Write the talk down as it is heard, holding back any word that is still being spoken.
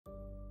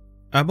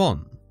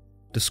Aamon,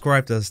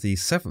 described as the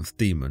 7th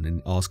demon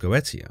in Ars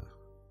Goetia,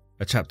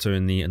 a chapter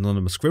in the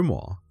anonymous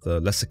grimoire, the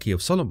Lesser Key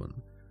of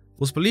Solomon,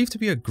 was believed to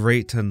be a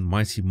great and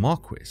mighty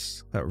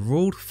marquis that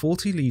ruled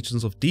 40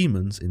 legions of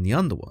demons in the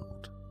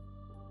underworld.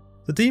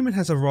 The demon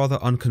has a rather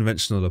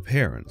unconventional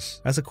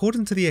appearance, as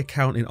according to the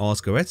account in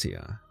Ars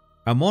Goetia,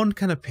 Aamon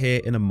can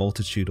appear in a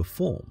multitude of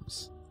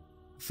forms.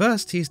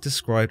 First, he is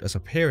described as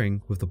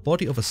appearing with the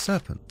body of a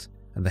serpent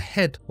and the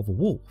head of a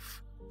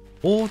wolf,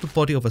 or the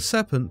body of a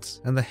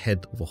serpent and the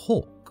head of a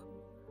hawk.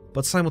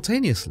 But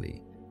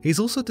simultaneously, he is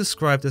also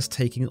described as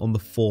taking on the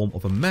form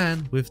of a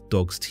man with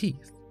dog's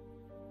teeth.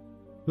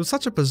 With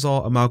such a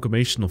bizarre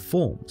amalgamation of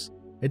forms,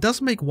 it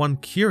does make one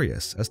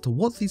curious as to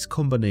what these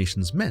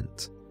combinations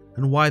meant,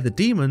 and why the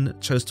demon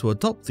chose to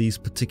adopt these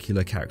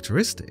particular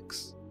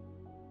characteristics.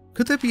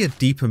 Could there be a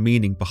deeper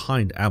meaning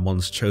behind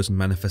Aamon's chosen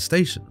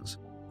manifestations,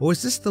 or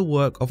is this the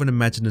work of an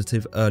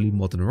imaginative early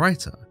modern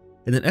writer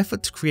in an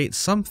effort to create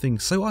something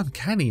so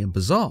uncanny and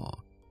bizarre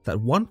that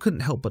one couldn't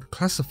help but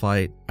classify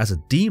it as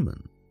a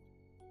demon?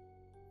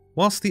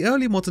 Whilst the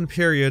early modern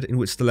period in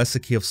which the Lesser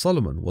Key of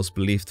Solomon was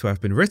believed to have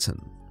been written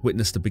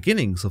witnessed the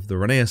beginnings of the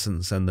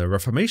Renaissance and the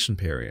Reformation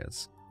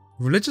periods,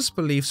 religious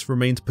beliefs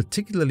remained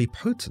particularly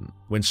potent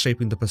when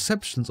shaping the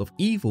perceptions of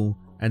evil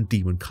and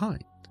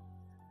demonkind.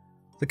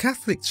 The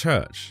Catholic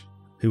Church,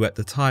 who at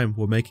the time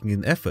were making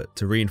an effort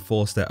to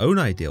reinforce their own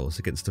ideals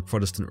against the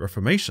Protestant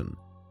Reformation,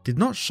 did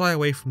not shy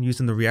away from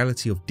using the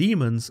reality of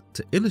demons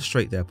to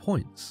illustrate their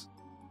points.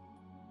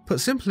 Put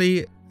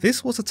simply,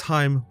 this was a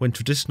time when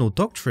traditional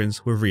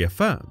doctrines were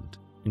reaffirmed,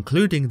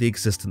 including the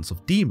existence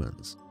of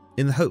demons,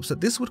 in the hopes that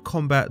this would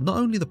combat not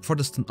only the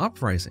Protestant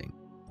uprising,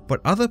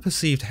 but other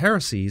perceived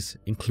heresies,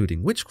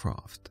 including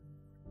witchcraft.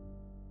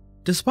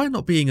 Despite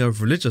not being a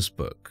religious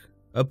book,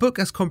 a book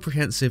as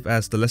comprehensive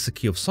as the Lesser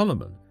Key of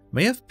Solomon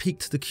may have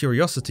piqued the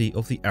curiosity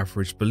of the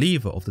average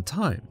believer of the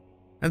time,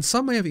 and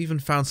some may have even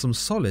found some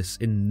solace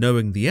in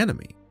knowing the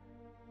enemy.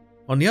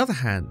 On the other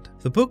hand,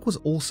 the book was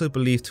also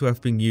believed to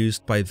have been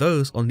used by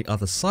those on the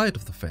other side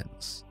of the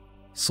fence,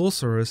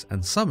 sorcerers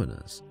and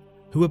summoners,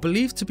 who were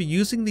believed to be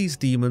using these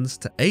demons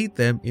to aid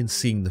them in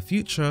seeing the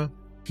future,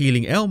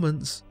 healing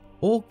ailments,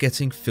 or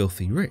getting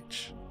filthy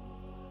rich.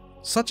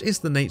 Such is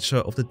the nature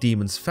of the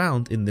demons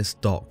found in this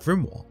dark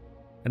grimoire,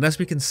 and as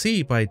we can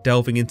see by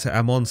delving into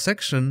Aamon's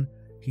section,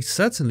 he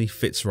certainly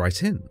fits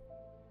right in.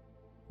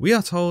 We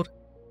are told,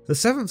 the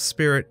 7th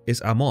spirit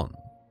is Aamon.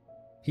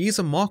 He is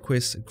a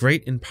marquis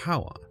great in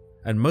power,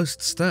 and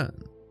most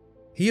stern.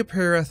 He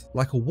appeareth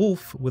like a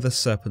wolf with a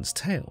serpent's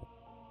tail,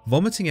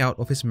 vomiting out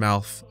of his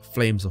mouth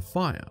flames of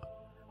fire.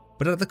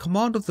 But at the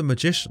command of the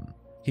magician,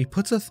 he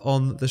putteth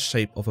on the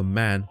shape of a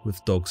man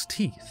with dog's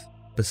teeth,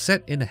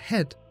 beset in a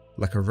head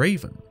like a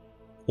raven,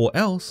 or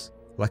else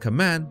like a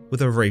man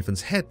with a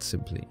raven's head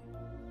simply.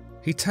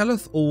 He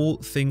telleth all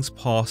things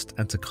past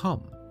and to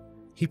come.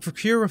 He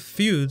procureth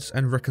feuds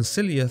and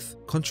reconcilieth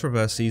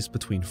controversies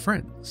between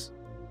friends.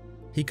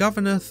 He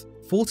governeth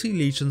 40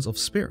 legions of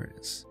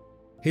spirits.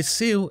 His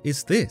seal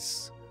is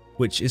this,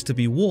 which is to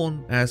be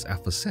worn as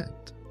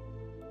aforesaid.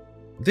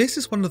 This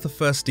is one of the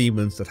first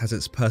demons that has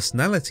its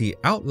personality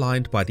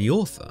outlined by the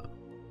author.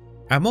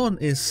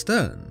 Aamon is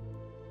stern.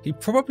 He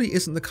probably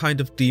isn't the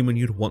kind of demon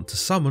you'd want to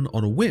summon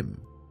on a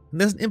whim,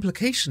 and there's an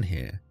implication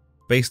here,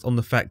 based on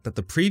the fact that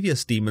the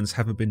previous demons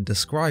haven't been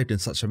described in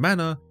such a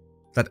manner,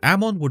 that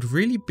Aamon would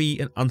really be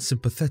an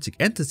unsympathetic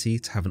entity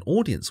to have an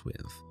audience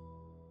with.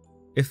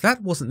 If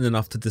that wasn't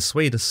enough to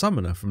dissuade a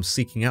summoner from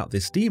seeking out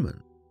this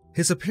demon,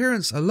 his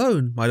appearance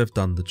alone might have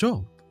done the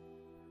job.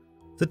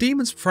 The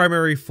demon's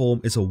primary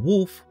form is a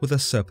wolf with a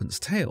serpent's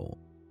tail,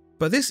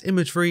 but this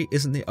imagery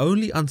isn't the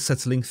only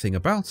unsettling thing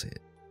about it.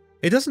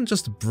 It doesn't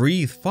just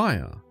breathe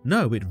fire,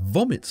 no, it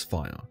vomits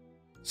fire,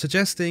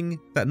 suggesting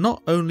that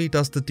not only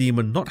does the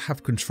demon not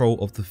have control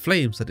of the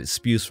flames that it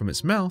spews from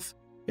its mouth,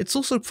 it's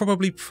also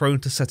probably prone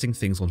to setting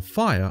things on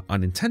fire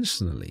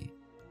unintentionally.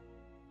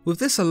 With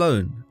this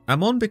alone,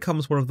 Aamon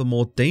becomes one of the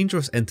more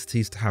dangerous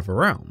entities to have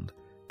around,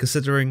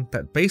 considering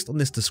that based on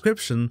this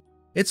description,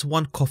 it's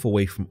one cough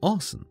away from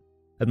arson,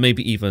 and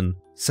maybe even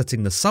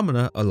setting the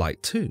summoner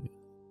alight too.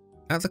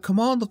 At the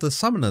command of the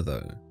summoner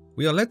though,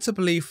 we are led to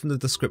believe from the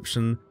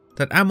description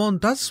that Aamon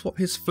does swap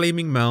his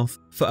flaming mouth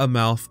for a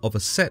mouth of a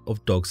set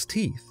of dog's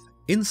teeth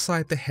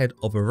inside the head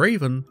of a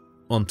raven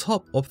on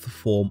top of the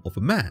form of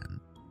a man.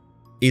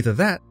 Either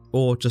that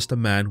or just a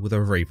man with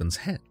a raven's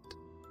head.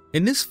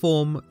 In this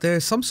form, there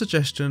is some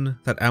suggestion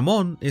that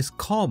Aamon is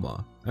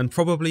calmer and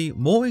probably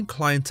more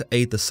inclined to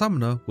aid the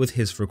summoner with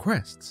his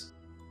requests.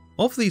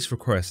 Of these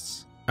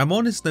requests,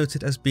 Aamon is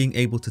noted as being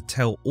able to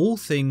tell all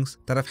things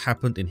that have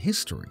happened in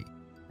history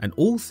and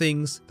all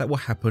things that will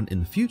happen in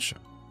the future.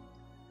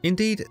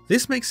 Indeed,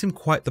 this makes him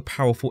quite the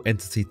powerful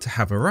entity to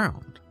have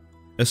around,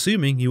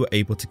 assuming you were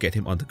able to get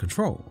him under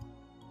control,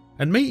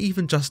 and may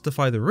even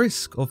justify the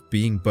risk of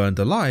being burned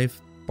alive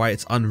by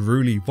its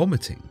unruly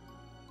vomiting.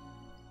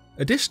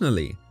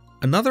 Additionally,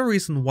 another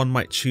reason one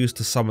might choose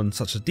to summon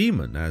such a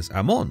demon as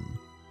Aamon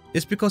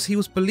is because he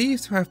was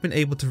believed to have been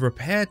able to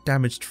repair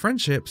damaged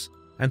friendships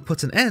and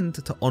put an end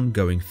to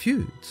ongoing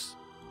feuds.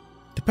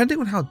 Depending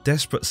on how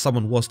desperate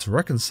someone was to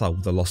reconcile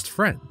with a lost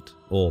friend,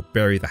 or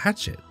bury the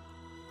hatchet,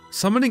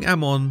 summoning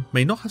Aamon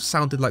may not have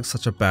sounded like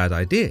such a bad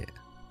idea,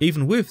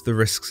 even with the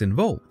risks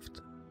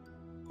involved.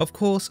 Of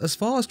course, as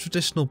far as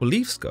traditional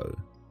beliefs go,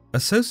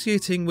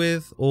 associating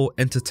with or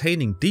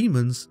entertaining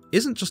demons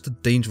isn't just a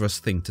dangerous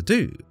thing to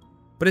do,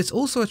 but it's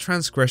also a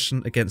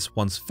transgression against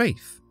one's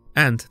faith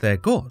and their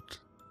god.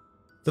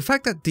 The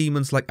fact that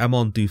demons like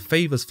Aamon do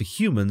favours for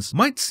humans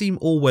might seem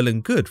all well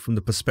and good from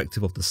the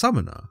perspective of the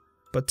summoner,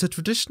 but to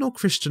traditional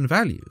Christian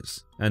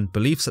values and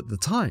beliefs at the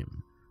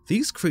time,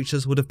 these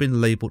creatures would have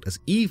been labelled as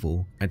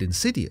evil and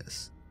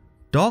insidious,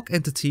 dark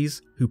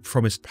entities who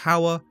promised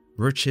power,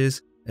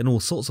 riches, and all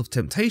sorts of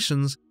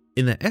temptations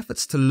in their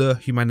efforts to lure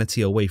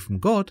humanity away from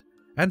God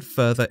and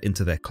further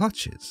into their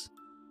clutches.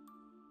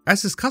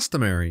 As is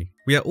customary,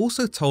 we are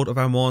also told of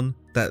Aamon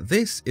that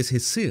this is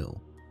his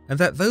seal, and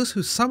that those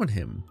who summon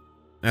him,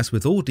 as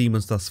with all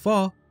demons thus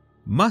far,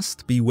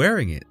 must be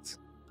wearing it.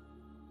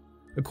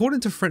 According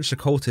to French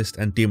occultist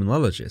and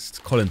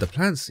demonologist Colin de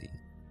Plancy,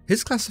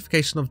 his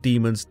classification of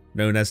demons,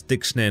 known as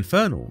Dictionnaire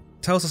Infernal,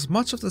 tells us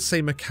much of the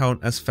same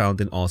account as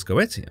found in Ars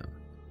Goetia.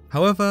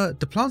 However,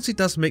 de Plancy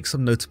does make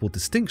some notable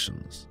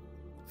distinctions.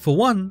 For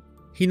one,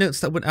 he notes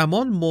that when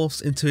Aamon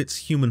morphs into its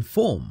human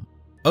form,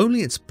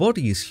 only its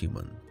body is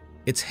human.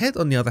 Its head,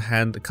 on the other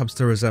hand, comes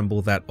to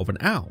resemble that of an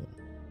owl.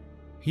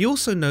 He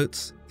also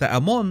notes that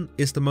Aamon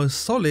is the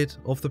most solid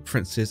of the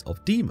princes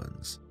of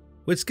demons,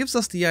 which gives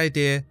us the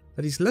idea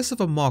that he's less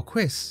of a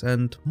marquis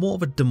and more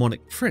of a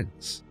demonic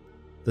prince.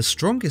 The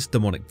strongest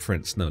demonic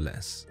prince, no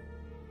less.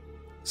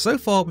 So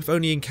far, we've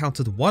only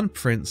encountered one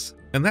prince,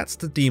 and that's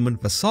the demon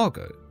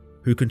Vasago,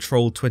 who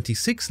controlled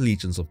 26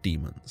 legions of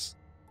demons.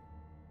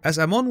 As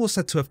Aamon was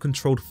said to have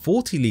controlled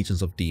 40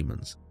 legions of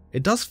demons,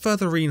 it does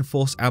further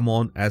reinforce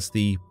Aamon as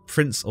the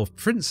Prince of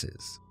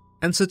Princes,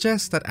 and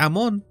suggests that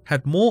Aamon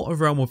had more a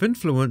realm of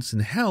influence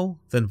in hell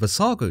than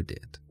Vasago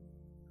did.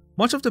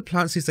 Much of de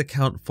Plancy's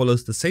account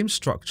follows the same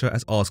structure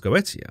as Ars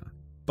Goetia,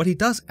 but he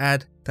does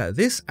add that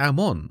this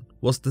Aamon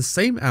was the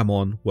same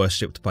Aamon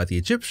worshipped by the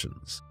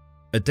Egyptians,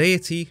 a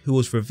deity who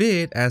was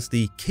revered as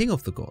the king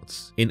of the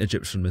gods in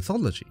Egyptian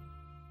mythology.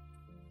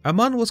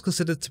 Aamon was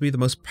considered to be the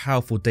most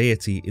powerful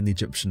deity in the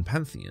Egyptian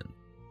pantheon,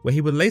 where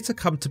he would later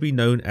come to be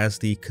known as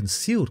the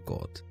concealed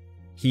god,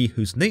 he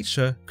whose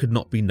nature could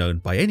not be known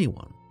by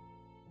anyone.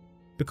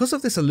 Because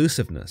of this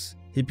elusiveness,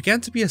 he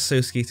began to be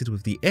associated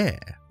with the air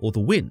or the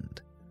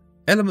wind,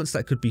 elements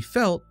that could be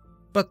felt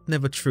but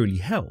never truly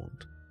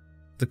held.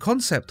 The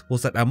concept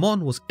was that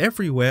Aamon was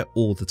everywhere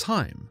all the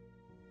time,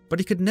 but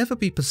he could never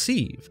be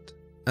perceived,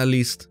 at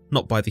least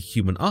not by the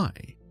human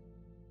eye.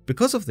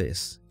 Because of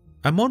this,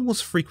 Aamon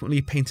was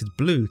frequently painted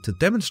blue to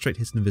demonstrate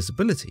his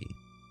invisibility,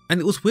 and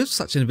it was with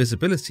such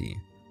invisibility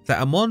that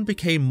Aamon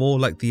became more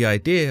like the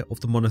idea of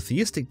the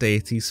monotheistic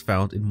deities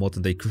found in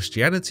modern day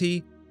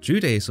Christianity,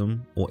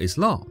 Judaism, or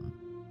Islam,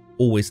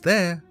 always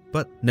there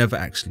but never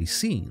actually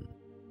seen.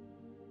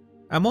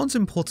 Aamon's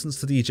importance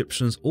to the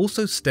Egyptians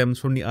also stems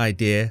from the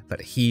idea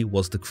that he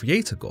was the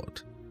creator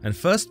god, and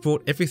first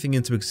brought everything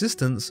into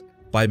existence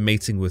by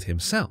mating with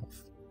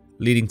himself,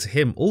 leading to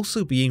him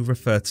also being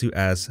referred to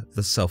as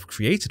the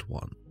self-created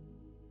one.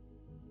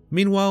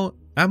 Meanwhile,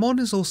 Aamon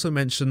is also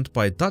mentioned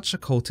by Dutch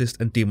occultist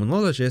and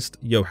demonologist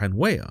Johann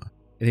Weyer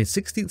in his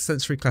 16th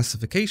century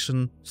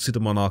classification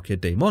Pseudomonarchia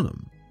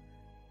Daemonum.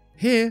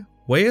 Here,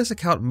 Weyer's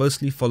account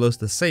mostly follows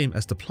the same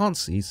as de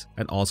Plancy's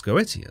and Ars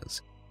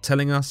Goetia's,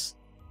 telling us,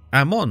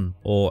 Aamon,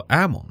 or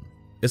Aamon,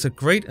 is a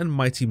great and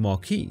mighty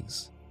marquis,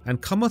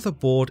 and cometh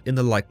aboard in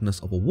the likeness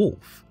of a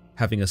wolf,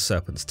 having a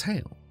serpent's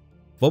tail,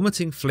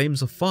 vomiting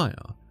flames of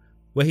fire,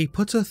 where he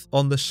putteth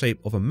on the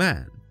shape of a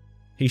man,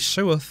 he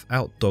showeth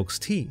out dog's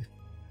teeth,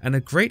 and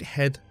a great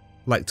head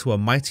like to a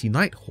mighty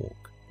night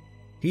hawk.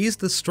 He is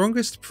the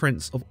strongest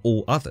prince of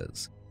all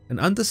others, and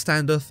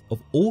understandeth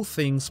of all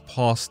things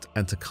past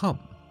and to come.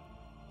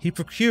 He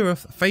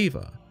procureth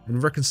favour,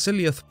 and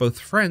reconcilieth both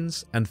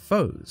friends and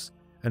foes,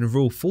 and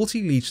rule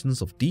 40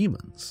 legions of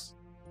demons.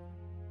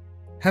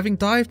 Having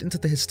dived into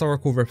the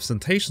historical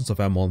representations of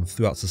Aamon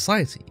throughout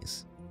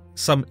societies,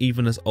 some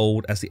even as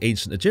old as the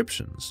ancient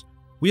Egyptians,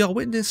 we are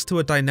witness to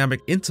a dynamic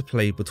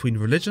interplay between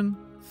religion,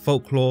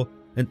 folklore,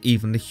 and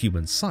even the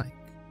human psyche.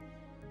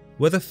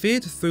 Whether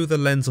feared through the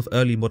lens of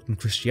early modern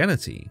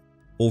Christianity,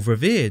 or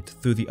revered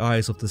through the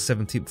eyes of the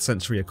 17th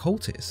century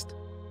occultist,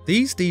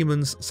 these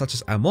demons, such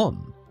as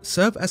Aamon,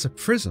 serve as a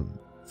prism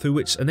through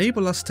which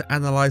enable us to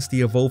analyse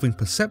the evolving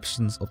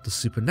perceptions of the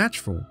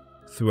supernatural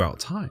throughout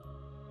time.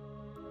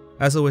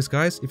 As always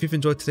guys, if you've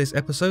enjoyed today's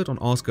episode on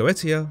Ars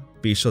Goetia,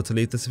 be sure to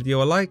leave this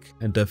video a like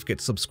and don't forget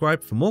to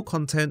subscribe for more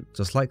content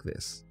just like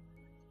this.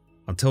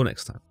 Until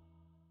next time.